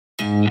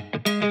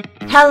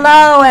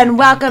Hello and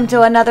welcome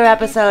to another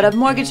episode of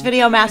Mortgage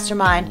Video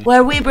Mastermind,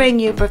 where we bring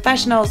you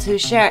professionals who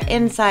share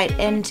insight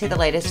into the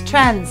latest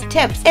trends,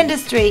 tips,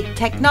 industry,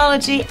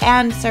 technology,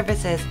 and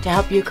services to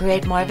help you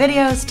create more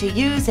videos to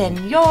use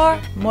in your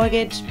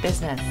mortgage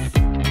business.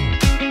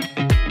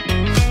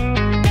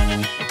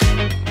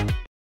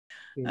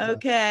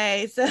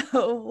 Okay,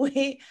 so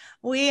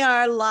we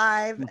are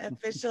live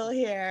official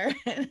here,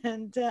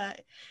 and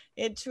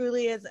it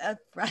truly is a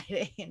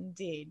Friday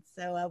indeed.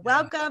 So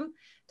welcome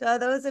to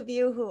those of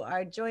you who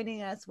are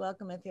joining us.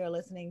 Welcome if you're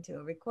listening to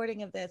a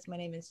recording of this. My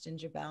name is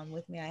Ginger Bell, and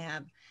with me I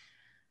have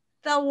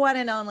the one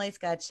and only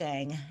Scott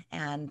Schang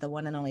and the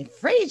one and only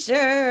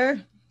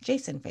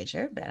Jason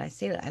Frazier. But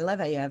I love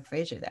how you have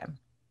Frazier there.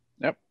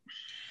 Yep.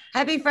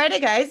 Happy Friday,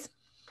 guys.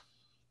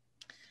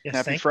 Yes,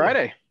 Happy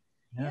Friday.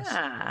 Yes.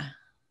 Yeah.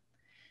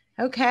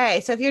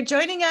 Okay, so if you're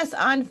joining us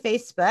on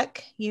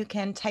Facebook, you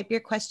can type your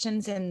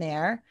questions in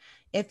there.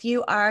 If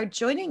you are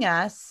joining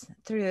us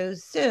through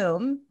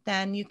Zoom,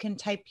 then you can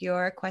type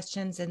your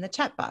questions in the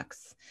chat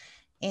box.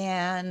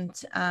 And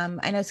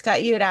I know,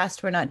 Scott, you had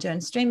asked, we're not doing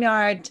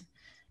StreamYard.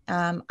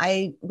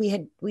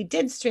 We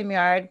did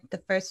StreamYard,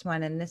 the first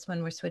one, and this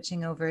one we're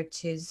switching over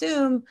to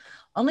Zoom,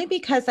 only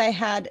because I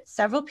had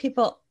several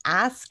people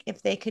ask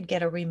if they could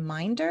get a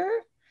reminder.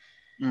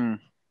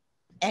 And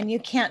you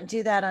can't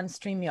do that on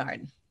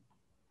StreamYard.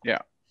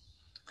 Yeah.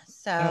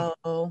 So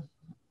okay.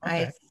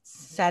 I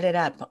set it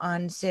up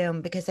on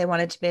Zoom because they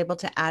wanted to be able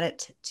to add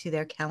it to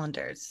their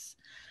calendars.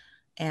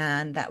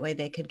 And that way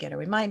they could get a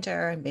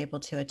reminder and be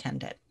able to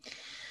attend it.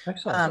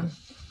 Excellent.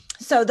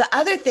 So the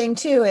other thing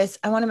too is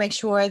I want to make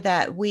sure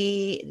that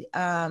we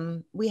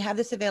have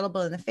this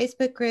available in the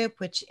Facebook group,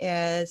 which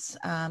is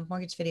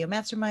Mortgage Video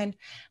Mastermind.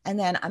 And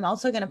then I'm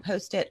also going to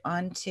post it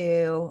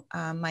onto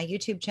my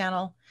YouTube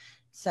channel.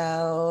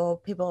 So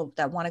people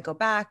that want to go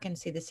back and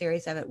see the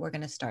series of it, we're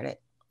going to start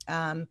it.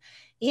 And,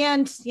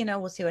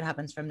 we'll see what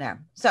happens from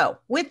there. So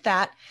with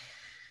that,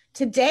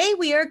 today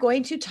we are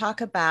going to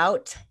talk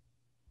about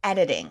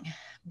editing,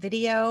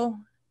 video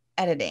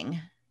editing.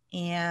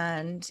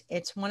 And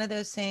it's one of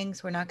those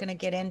things, we're not going to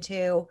get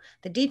into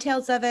the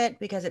details of it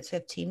because it's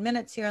 15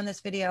 minutes here on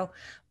this video.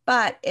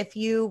 But if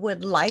you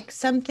would like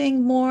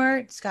something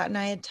more, Scott and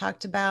I had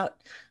talked about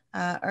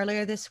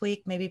earlier this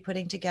week, maybe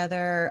putting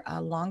together a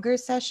longer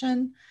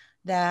session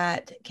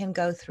that can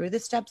go through the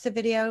steps of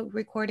video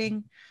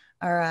recording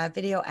or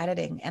video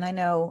editing. And I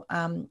know,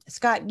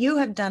 Scott, you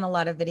have done a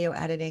lot of video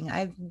editing.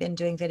 I've been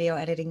doing video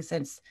editing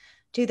since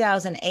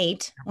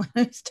 2008 when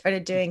I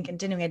started doing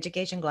continuing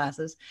education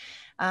classes.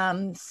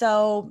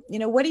 So,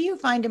 what do you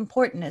find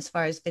important as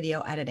far as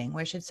video editing?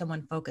 Where should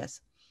someone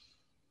focus?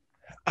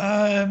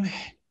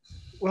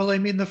 Well, I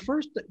mean, the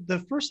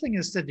first thing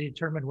is to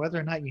determine whether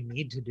or not you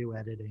need to do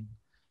editing.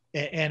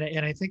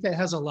 And I think that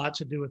has a lot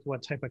to do with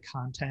what type of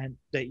content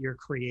that you're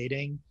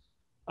creating.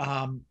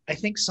 I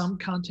think some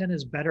content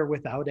is better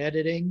without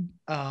editing.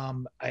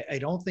 I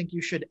don't think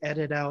you should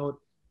edit out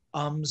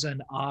ums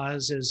and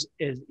ahs.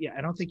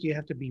 I don't think you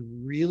have to be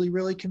really,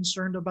 really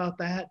concerned about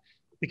that,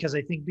 because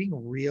I think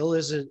being real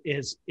is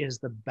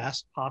the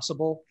best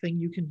possible thing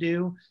you can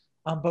do.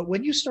 But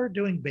when you start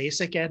doing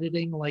basic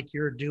editing, like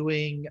you're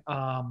doing,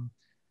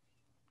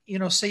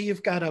 say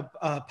you've got a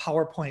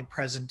PowerPoint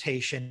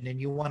presentation and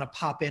you want to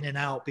pop in and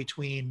out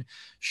between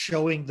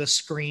showing the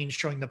screen,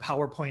 showing the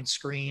PowerPoint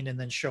screen, and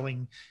then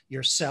showing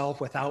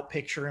yourself without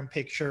picture in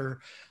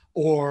picture,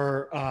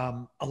 or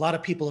a lot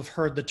of people have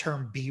heard the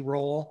term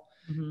B-roll.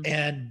 Mm-hmm.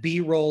 And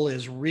B-roll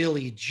is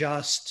really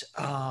just,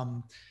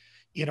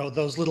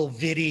 those little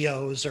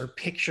videos or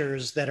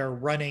pictures that are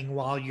running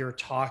while you're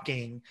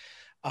talking.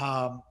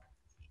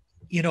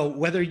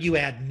 Whether you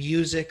add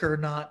music or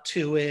not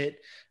to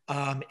it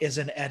is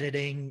an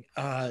editing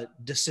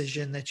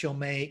decision that you'll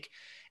make.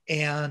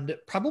 And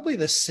probably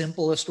the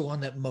simplest one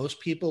that most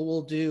people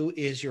will do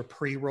is your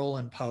pre-roll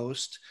and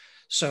post.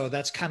 So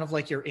that's kind of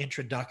like your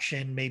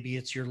introduction. Maybe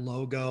it's your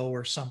logo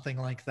or something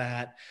like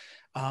that.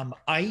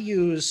 I've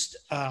used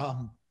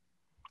iMovie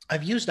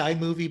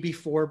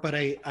before, but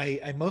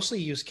I mostly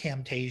use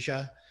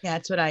Camtasia. Yeah,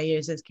 that's what I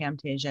use, is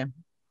Camtasia.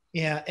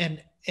 Yeah.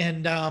 And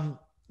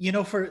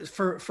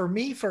for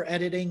me, for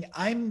editing,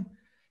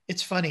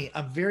 it's funny.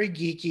 I'm very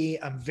geeky.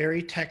 I'm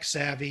very tech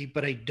savvy,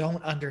 but I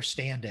don't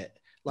understand it.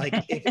 Like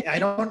I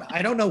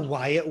don't know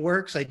why it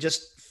works. I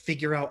just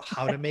figure out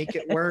how to make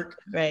it work.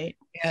 Right.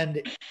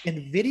 And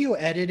in video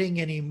editing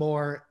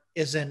anymore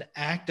is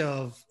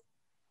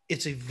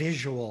it's a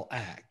visual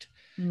act.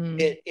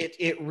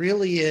 It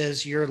really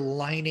is. You're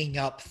lining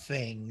up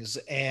things,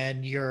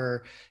 and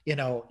your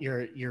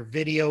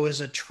video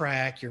is a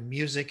track, your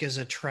music is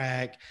a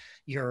track,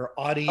 your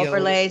audio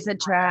overlay is a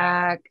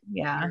track.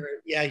 Yeah.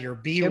 Your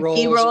B-roll.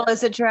 Your B-roll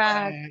is a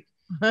track.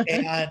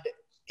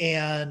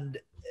 and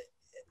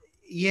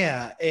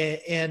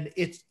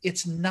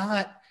it's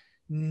not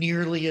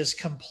nearly as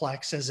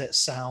complex as it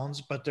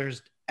sounds, but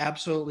there's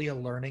absolutely a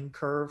learning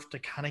curve to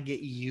kind of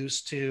get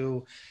used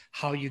to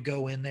how you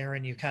go in there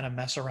and you kind of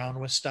mess around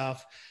with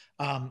stuff.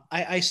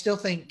 I still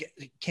think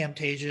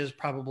Camtasia is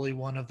probably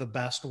one of the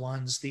best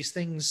ones. These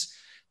things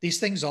these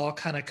things all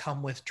kind of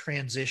come with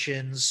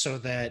transitions, so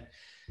that,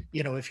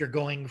 you know, if you're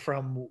going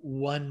from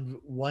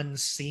one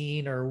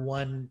scene or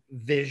one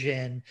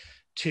vision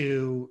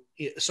to,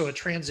 so a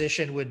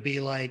transition would be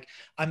like,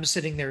 I'm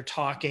sitting there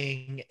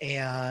talking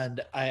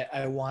and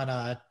I want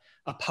a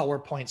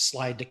PowerPoint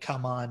slide to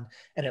come on,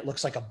 and it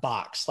looks like a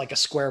box, like a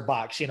square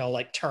box, you know,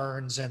 like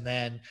turns and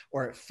then,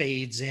 or it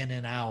fades in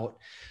and out.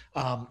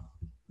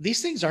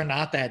 These things are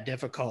not that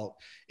difficult.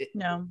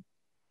 No,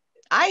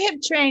 I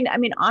have trained, I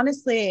mean,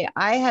 honestly,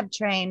 I have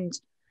trained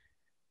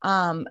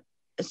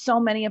so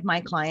many of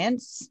my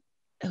clients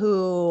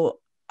who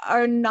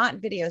are not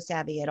video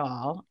savvy at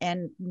all,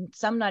 and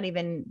some not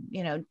even,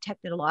 you know,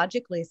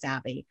 technologically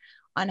savvy,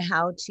 on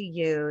how to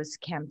use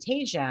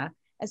Camtasia,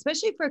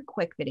 especially for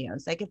quick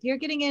videos. Like if you're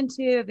getting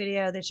into a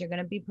video that you're going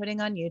to be putting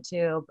on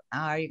YouTube,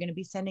 or you're going to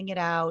be sending it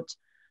out,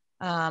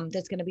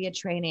 there's going to be a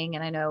training.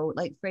 And I know,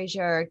 like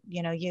Frazier,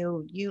 you know,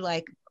 you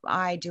like,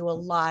 I do a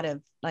lot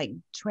of like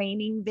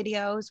training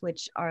videos,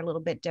 which are a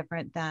little bit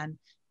different than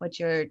what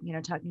you're, you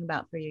know, talking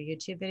about for your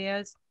YouTube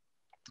videos.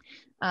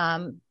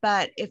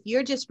 But if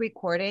you're just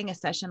recording a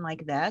session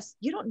like this,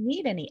 you don't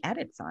need any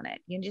edits on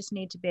it. You just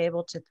need to be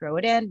able to throw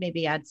it in,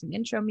 maybe add some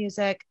intro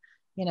music,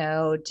 you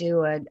know,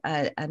 do a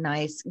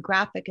nice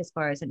graphic as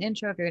far as an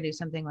intro, if you're gonna do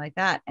something like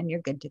that, and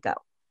you're good to go.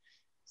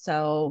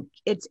 So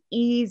it's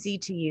easy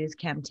to use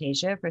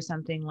Camtasia for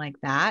something like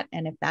that.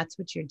 And if that's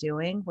what you're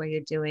doing, where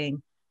you're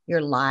doing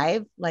your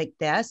live like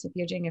this, if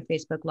you're doing your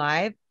Facebook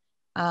Live,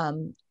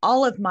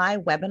 all of my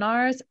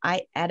webinars,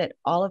 I edit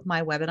all of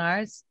my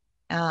webinars,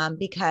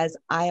 because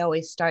I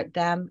always start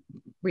them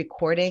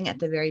recording at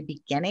the very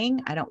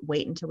beginning. I don't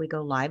wait until we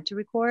go live to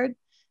record.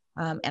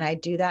 And I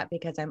do that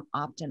because I'm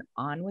often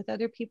on with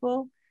other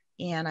people,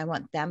 and I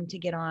want them to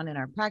get on in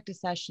our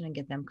practice session and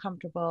get them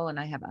comfortable. And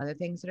I have other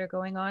things that are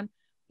going on.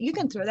 You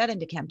can throw that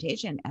into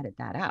Camtasia and edit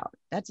that out.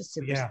 That's a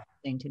super simple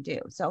thing to do.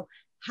 So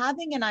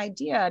having an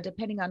idea,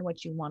 depending on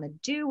what you want to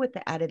do with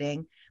the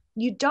editing,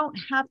 you don't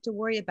have to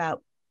worry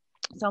about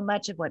so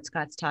much of what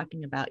Scott's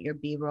talking about, your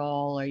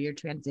B-roll or your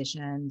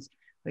transitions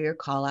or your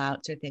call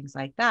outs or things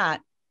like that.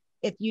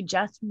 If you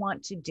just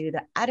want to do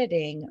the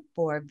editing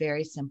for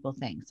very simple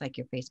things like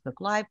your Facebook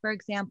Live, for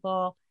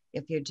example,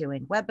 if you're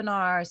doing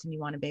webinars and you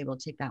want to be able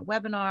to take that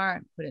webinar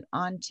and put it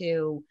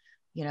onto,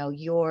 you know,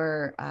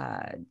 your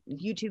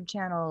YouTube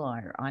channel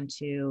or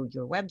onto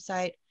your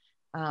website,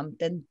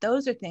 then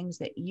those are things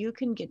that you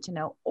can get to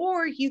know,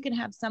 or you can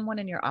have someone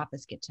in your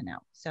office get to know.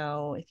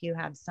 So if you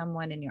have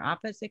someone in your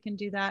office that can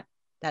do that,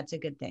 that's a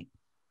good thing.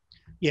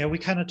 Yeah, we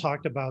kind of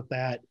talked about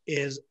that.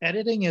 Is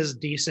editing is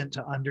decent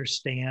to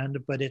understand,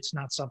 but it's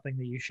not something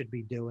that you should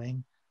be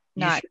doing.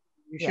 You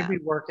should be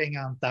working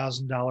on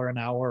 $1,000 an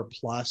hour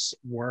plus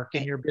work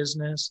in your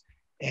business,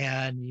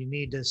 and you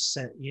need to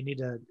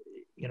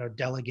you know,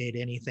 delegate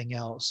anything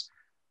else.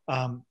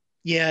 Probably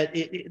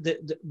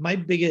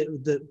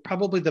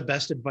the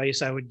best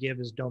advice I would give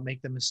is don't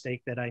make the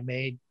mistake that I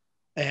made,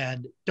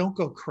 and don't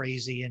go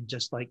crazy and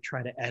just like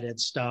try to edit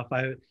stuff.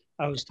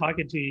 I was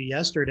talking to you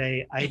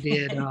yesterday. I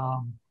did,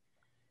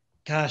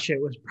 gosh,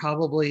 it was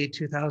probably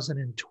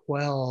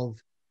 2012.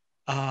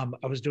 I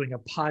was doing a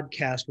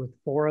podcast with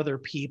 4 other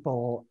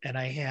people, and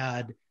I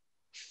had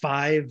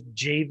 5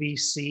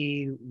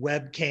 JVC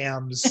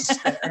webcams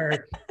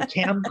or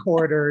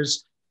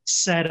camcorders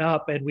set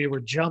up, and we were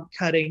jump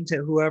cutting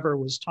to whoever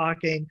was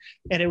talking,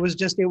 and it was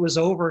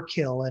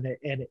overkill,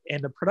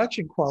 and the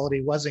production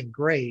quality wasn't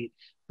great,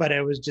 but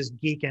I was just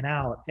geeking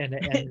out.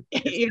 And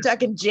you're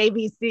talking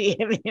JVC.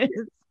 I mean,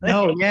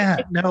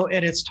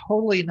 and it's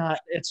totally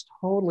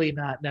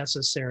not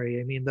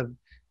necessary. I mean,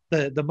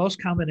 the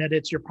most common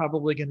edits you're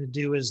probably going to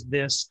do is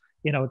this,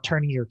 you know,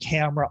 turning your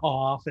camera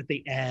off at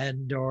the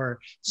end or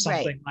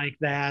something like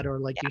that, or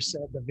like you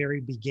said, the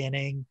very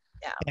beginning.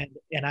 Yeah.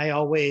 And I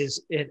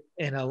always,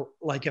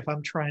 like if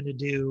I'm trying to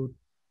do,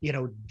 you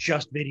know,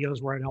 just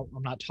videos where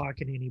I'm not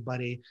talking to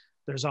anybody,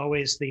 there's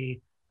always the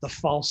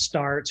false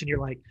starts, and you're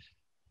like,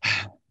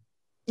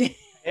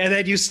 and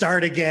then you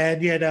start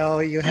again, you know,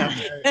 you have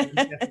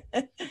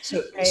to,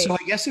 so I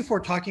guess if we're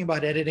talking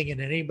about editing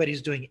and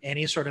anybody's doing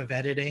any sort of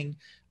editing,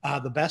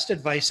 the best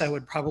advice I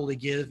would probably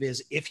give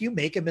is, if you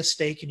make a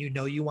mistake and you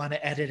know you want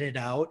to edit it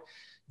out,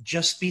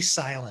 just be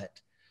silent.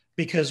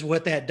 Because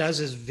what that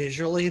does is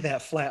visually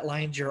that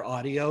flatlines your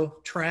audio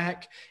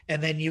track,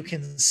 and then you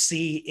can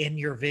see in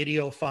your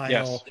video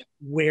file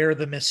where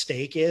the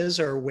mistake is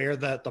or where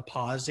the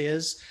pause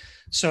is.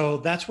 So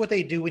that's what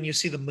they do when you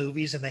see the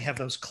movies and they have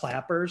those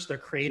clappers. They're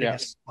creating a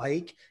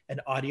spike, an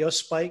audio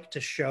spike,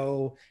 to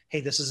show, hey,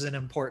 this is an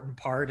important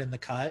part in the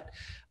cut.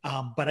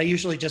 But I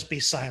usually just be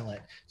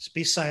silent. Just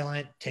be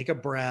silent, take a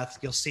breath.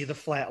 You'll see the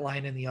flat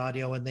line in the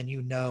audio, and then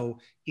you know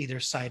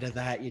either side of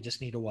that, you just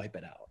need to wipe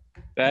it out.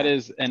 That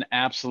is an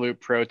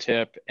absolute pro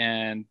tip.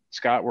 And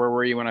Scott, where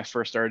were you when I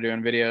first started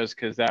doing videos?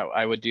 Because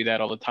I would do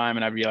that all the time,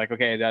 and I'd be like,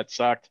 okay, that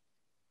sucked,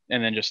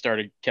 and then just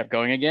kept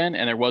going again,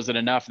 and there wasn't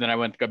enough. And then I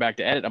went to go back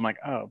to edit. I'm like,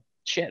 oh,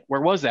 shit,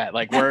 where was that?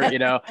 Like where,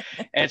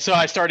 and so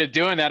I started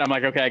doing that. I'm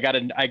like, okay,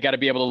 I gotta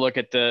be able to look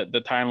at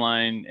the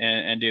timeline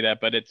and do that.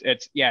 But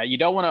it's yeah, you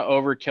don't want to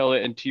overkill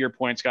it. And to your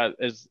point, Scott,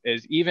 is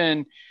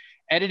even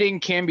editing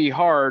can be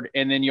hard,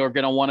 and then you're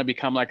going to want to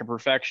become like a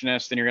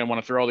perfectionist, and you're going to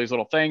want to throw all these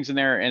little things in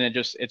there, and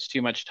it's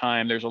too much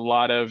time. There's a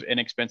lot of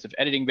inexpensive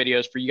editing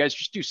videos for you guys.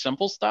 Just do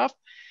simple stuff,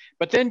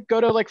 but then go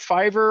to like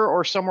Fiverr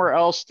or somewhere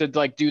else to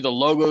like do the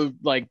logo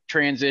like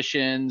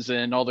transitions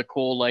and all the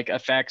cool like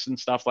effects and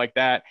stuff like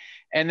that.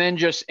 And then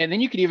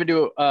you could even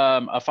do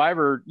a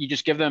Fiverr. You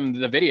just give them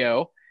the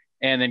video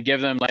and then give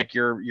them like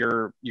your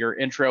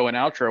intro and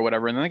outro or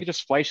whatever, and then they can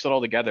just splice it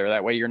all together.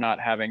 That way you're not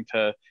having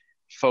to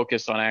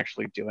focus on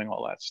actually doing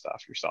all that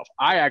stuff yourself.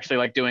 I actually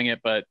like doing it,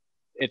 but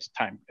it's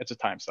a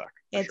time suck.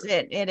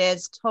 It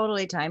is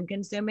totally time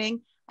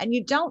consuming, and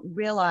you don't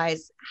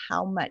realize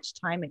how much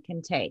time it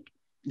can take.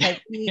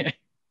 Like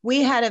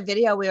we had a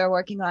video we were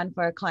working on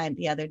for a client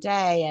the other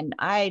day, and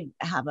I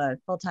have a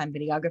full-time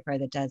videographer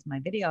that does my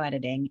video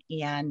editing,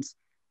 and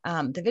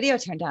the video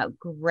turned out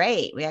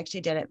great. We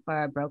actually did it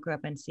for a broker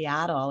up in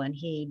Seattle, and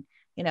he,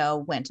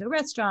 went to a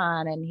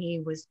restaurant, and he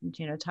was,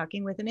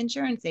 talking with an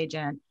insurance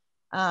agent.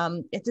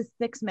 It's a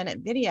 6-minute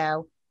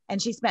video,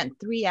 and she spent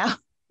 3 hours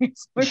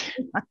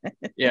working on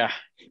it. Yeah.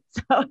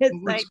 So it's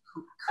like,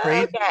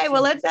 okay,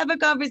 well, let's have a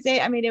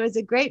conversation. I mean, it was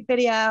a great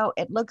video.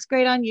 It looks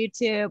great on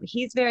YouTube.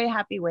 He's very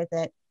happy with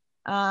it.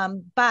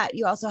 But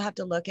you also have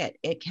to look at,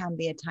 it can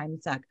be a time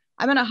suck.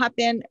 I'm going to hop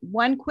in.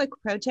 One quick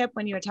pro tip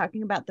when you were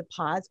talking about the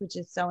pause, which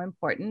is so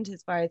important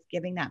as far as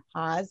giving that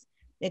pause.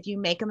 If you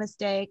make a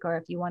mistake or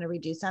if you want to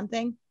redo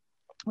something,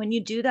 when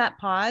you do that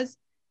pause,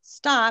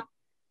 stop,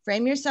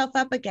 frame yourself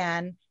up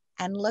again,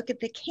 and look at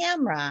the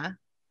camera,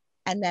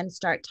 and then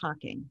start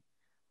talking.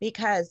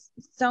 Because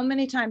so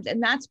many times,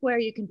 and that's where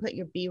you can put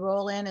your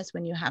B-roll in, is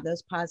when you have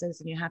those pauses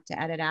and you have to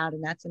edit out.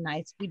 And that's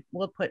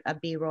we'll put a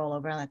B-roll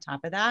over on the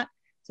top of that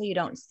so you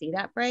don't see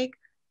that break.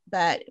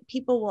 But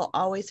people will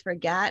always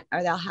forget,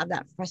 or they'll have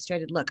that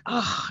frustrated look.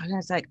 Oh, and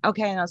it's like,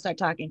 okay, and I'll start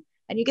talking.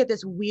 And you get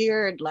this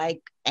weird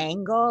like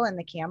angle in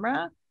the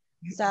camera.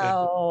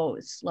 So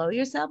slow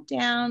yourself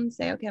down,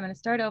 say, okay, I'm going to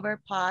start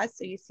over, pause.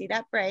 So you see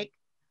that break,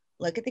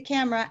 look at the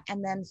camera,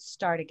 and then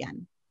start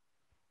again.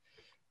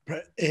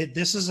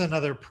 This is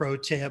another pro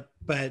tip,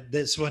 but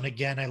this one,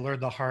 again, I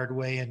learned the hard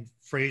way. And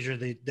Frazier,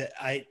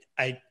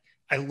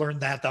 I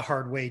learned that the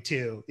hard way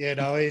too.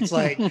 It's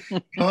like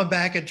going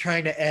back and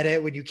trying to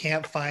edit when you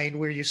can't find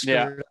where you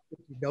screwed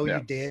up, you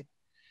did.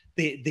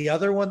 The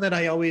other one that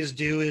I always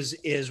do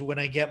is when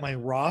I get my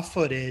raw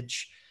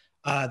footage,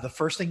 the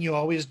first thing you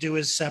always do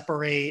is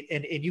separate,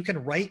 and you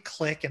can right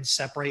click and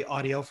separate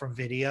audio from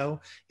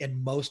video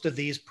in most of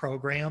these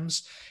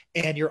programs.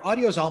 And your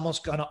audio is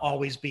almost going to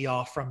always be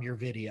off from your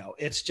video.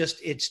 It's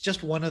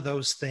just one of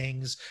those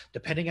things,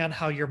 depending on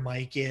how your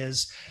mic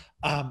is.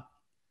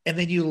 And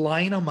then you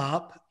line them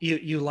up.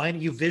 You're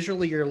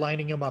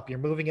lining them up. You're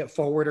moving it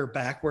forward or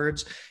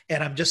backwards.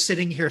 And I'm just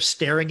sitting here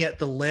staring at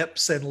the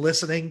lips and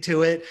listening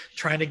to it,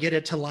 trying to get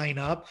it to line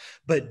up.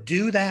 But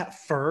do that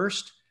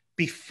first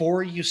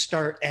before you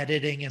start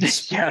editing and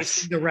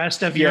splicing the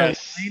rest of your line.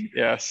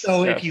 Yes.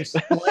 So if you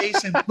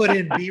splice and put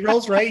in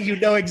B-rolls, right, you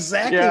know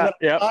exactly what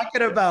I'm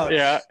talking about.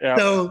 Yeah.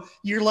 So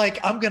you're like,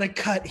 I'm going to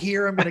cut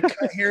here. I'm going to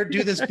cut here,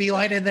 do this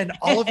B-line. And then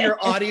all of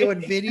your audio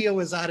and video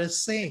is out of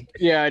sync.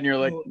 Yeah. And you're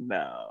like,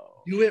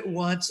 no. Do it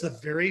once the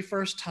very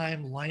first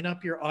time, line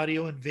up your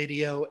audio and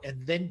video,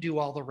 and then do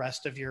all the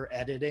rest of your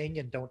editing,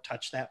 and don't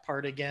touch that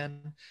part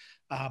again.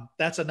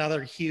 That's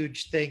another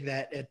huge thing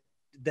that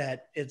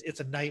it's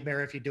a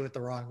nightmare if you do it the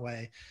wrong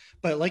way.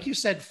 But like you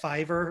said,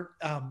 Fiverr,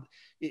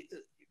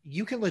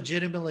 you can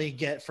legitimately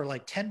get, for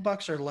like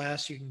 $10 or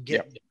less, you can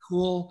get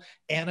cool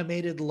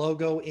animated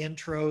logo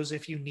intros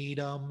if you need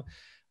them.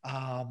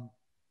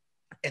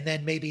 And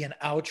then maybe an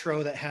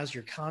outro that has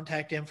your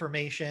contact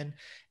information.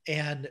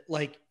 And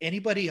like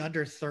anybody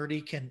under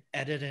 30 can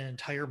edit an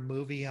entire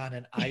movie on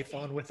an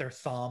iPhone with their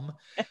thumb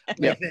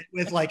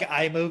with like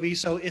iMovie.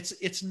 So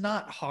it's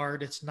not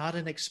hard. It's not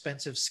an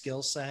expensive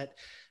skill set.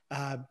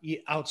 You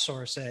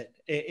outsource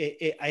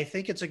it. I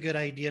think it's a good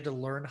idea to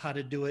learn how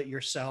to do it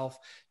yourself,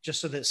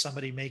 just so that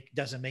somebody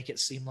doesn't make it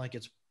seem like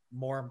it's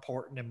more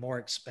important and more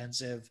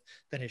expensive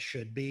than it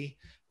should be,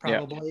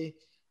 probably.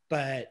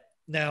 But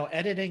no,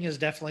 editing is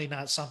definitely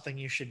not something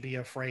you should be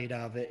afraid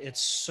of.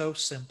 It's so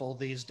simple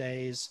these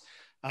days.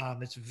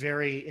 It's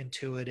very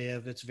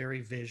intuitive. It's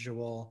very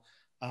visual.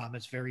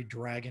 It's very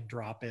drag and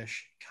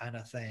drop-ish kind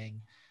of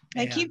thing.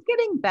 It keeps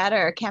getting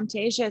better.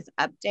 Camtasia's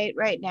update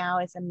right now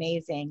is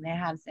amazing. They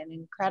have some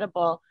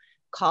incredible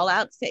call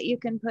outs that you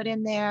can put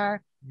in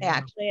there. They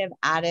actually have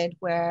added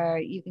where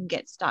you can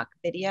get stock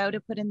video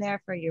to put in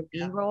there for your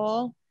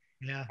B-roll.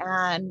 Yeah.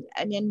 And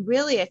then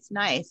really it's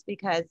nice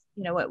because,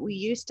 what we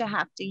used to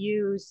have to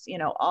use,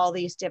 all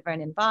these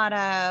different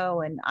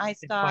Envato and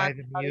iStock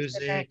and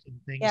music and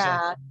things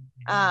like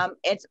that.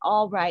 It's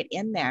all right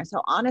in there.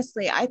 So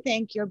honestly, I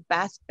think your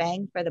best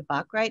bang for the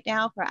buck right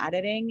now for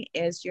editing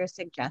is your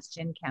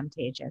suggestion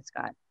Camtasia,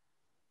 Scott.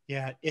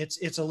 Yeah,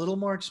 it's a little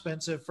more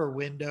expensive for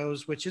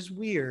Windows, which is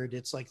weird.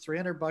 It's like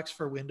 $300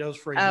 for Windows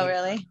for a year. Oh,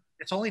 really?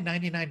 It's only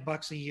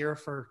 $99 a year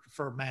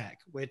for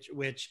Mac,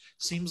 which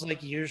seems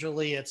like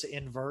usually it's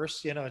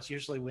inverse. You know, it's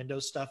usually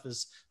Windows stuff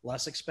is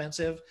less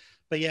expensive.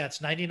 But yeah, it's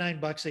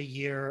 $99 a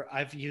year.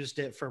 I've used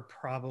it for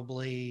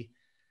probably,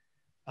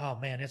 oh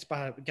man, it's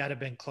got to have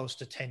been close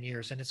to 10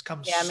 years, and it's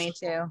come Yeah, me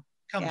too.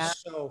 come Yeah.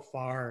 so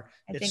far.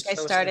 I It's think I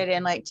so started simple.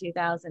 in like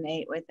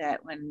 2008 with it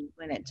when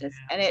it just,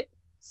 and it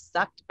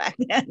sucked back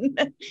then,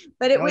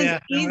 but it Oh, was yeah.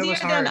 No, it easier was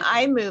than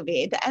hard.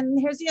 iMovie. And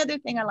here's the other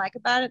thing I like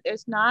about it.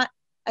 There's not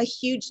a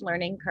huge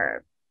learning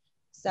curve.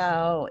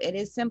 So it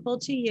is simple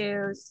to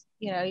use.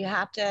 You know, you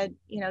have to,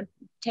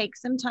 take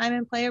some time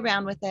and play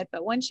around with it.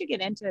 But once you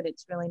get into it,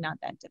 it's really not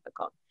that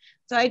difficult.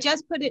 So I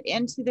just put it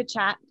into the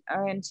chat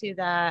or into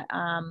the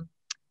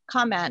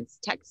comments,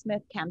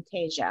 TechSmith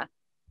Camtasia.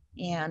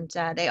 And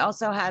they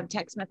also have,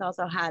 TechSmith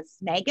also has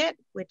Snagit,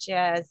 which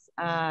is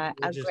a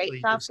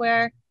great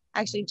software.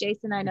 Actually,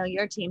 Jason, I know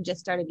your team just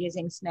started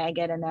using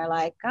Snagit, and they're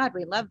like, God,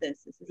 we love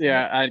this. This is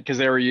Yeah, because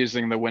they were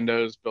using the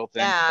Windows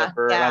built-in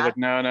clipper, and I was like,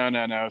 no,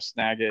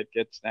 Snagit,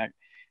 get Snag,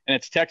 and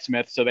it's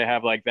TechSmith, so they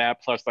have like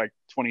that plus like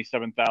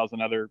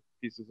 27,000 other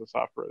pieces of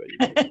software that you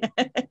can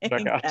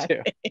check out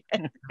too.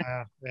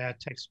 Yeah,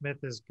 TechSmith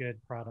is good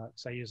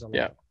products. I use a lot.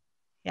 Yeah.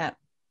 Yeah.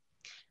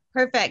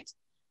 Perfect.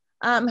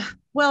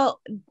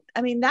 Well,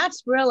 I mean,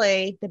 that's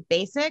really the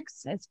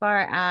basics as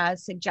far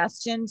as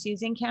suggestions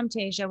using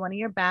Camtasia, one of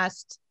your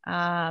best,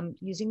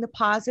 using the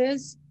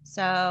pauses.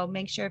 So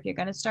make sure if you're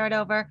going to start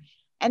over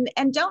and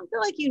don't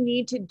feel like you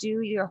need to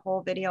do your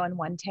whole video in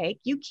one take.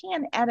 You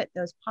can edit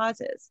those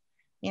pauses.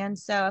 And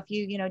so if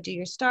you, do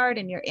your start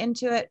and you're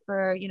into it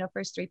for,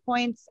 first 3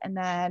 points, and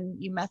then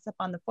you mess up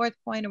on the 4th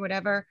point or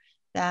whatever,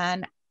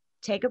 then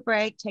take a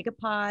break, take a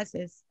pause,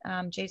 as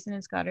Jason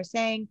and Scott are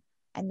saying,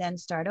 and then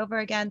start over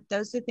again.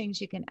 Those are things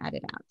you can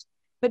edit out,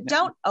 but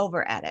don't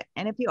over edit.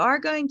 And if you are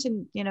going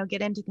to,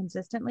 get into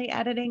consistently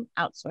editing,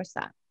 outsource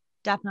that.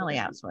 Definitely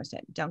outsource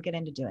it. Don't get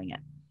into doing it.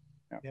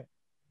 Yep.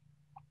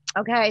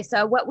 Okay.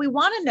 So what we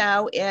want to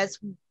know is,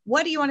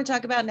 what do you want to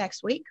talk about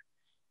next week?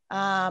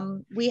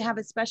 We have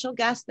a special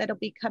guest that'll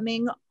be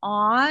coming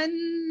on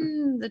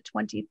the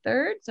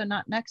 23rd. So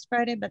not next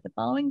Friday, but the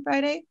following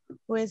Friday,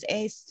 who is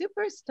a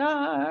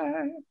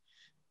superstar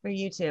for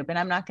YouTube. And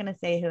I'm not going to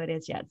say who it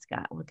is yet,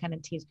 Scott. We'll kind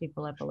of tease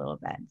people up a little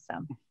bit.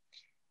 So,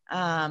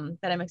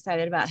 but I'm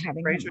excited about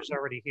having Frazier's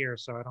already here,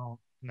 so I don't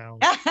know.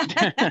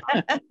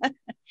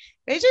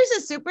 Frazier's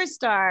a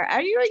superstar.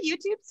 Are you a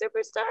YouTube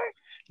superstar?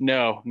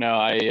 No,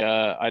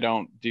 I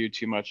don't do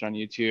too much on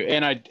YouTube,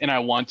 and I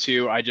want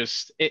to.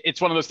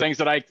 It's one of those things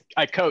that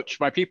I coach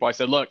my people. I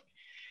said, look,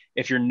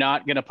 if you're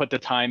not going to put the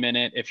time in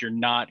it, if you're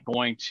not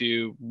going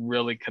to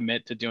really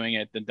commit to doing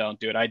it, then don't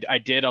do it. I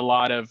did a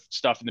lot of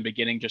stuff in the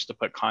beginning just to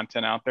put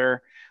content out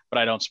there, but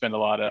I don't spend a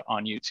lot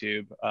on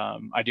YouTube.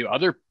 I do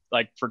other,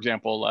 like, for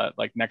example,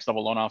 like Next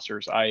Level Loan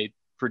Officers, I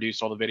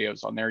produce all the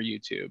videos on their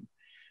YouTube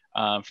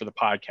for the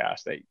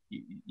podcast that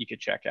you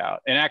could check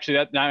out. And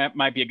actually that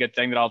might be a good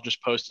thing that I'll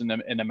just post in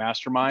the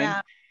mastermind,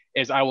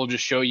 is I will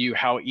just show you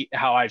how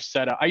I've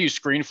set up. I use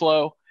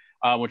ScreenFlow,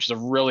 which is a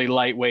really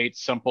lightweight,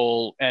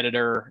 simple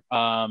editor.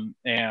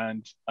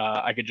 And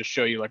I could just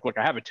show you, like, look,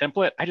 I have a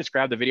template. I just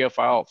grab the video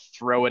file,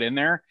 throw it in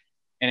there,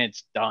 and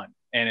it's done.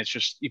 And it's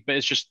just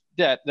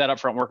that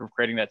upfront work of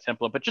creating that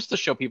template, but just to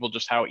show people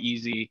just how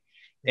easy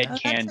it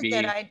can be.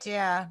 That's a good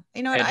idea.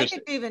 You know what? I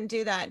could even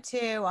do that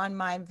too on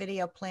my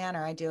video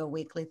planner. I do a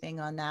weekly thing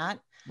on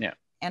that. Yeah.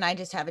 And I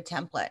just have a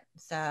template.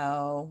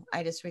 So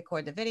I just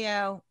record the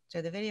video,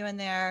 throw the video in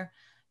there,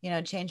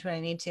 change what I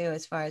need to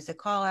as far as the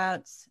call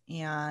outs,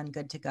 and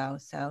good to go.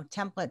 So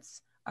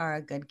templates are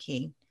a good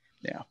key.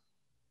 Yeah.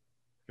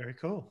 Very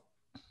cool.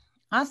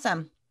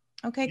 Awesome.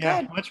 Okay,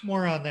 yeah, good. Much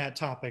more on that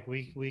topic.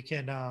 We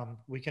can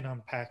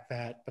unpack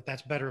that, but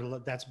that's better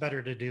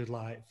to do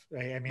live,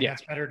 right? I mean,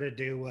 that's better to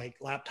do like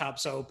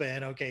laptops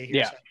open. Okay,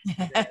 here's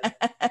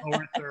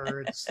lower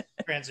thirds,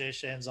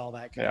 transitions, all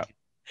that kind of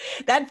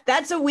thing.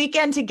 That's a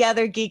weekend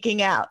together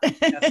geeking out.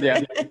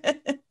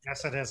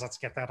 Yes, it is. Let's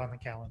get that on the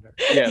calendar.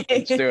 Yeah,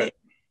 let's do it.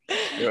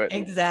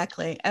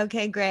 Exactly.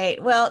 Okay,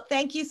 great. Well,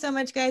 thank you so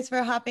much, guys,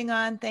 for hopping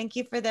on. Thank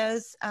you for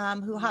those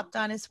who hopped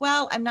on as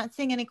well. I'm not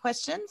seeing any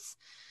questions.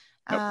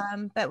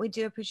 Nope. But we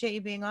do appreciate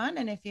you being on.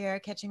 And if you're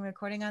catching a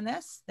recording on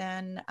this,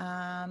 then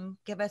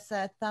give us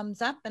a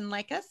thumbs up and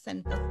like us,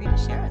 and feel free to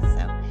share us.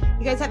 So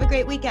you guys have a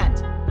great weekend.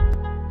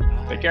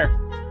 Take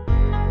care.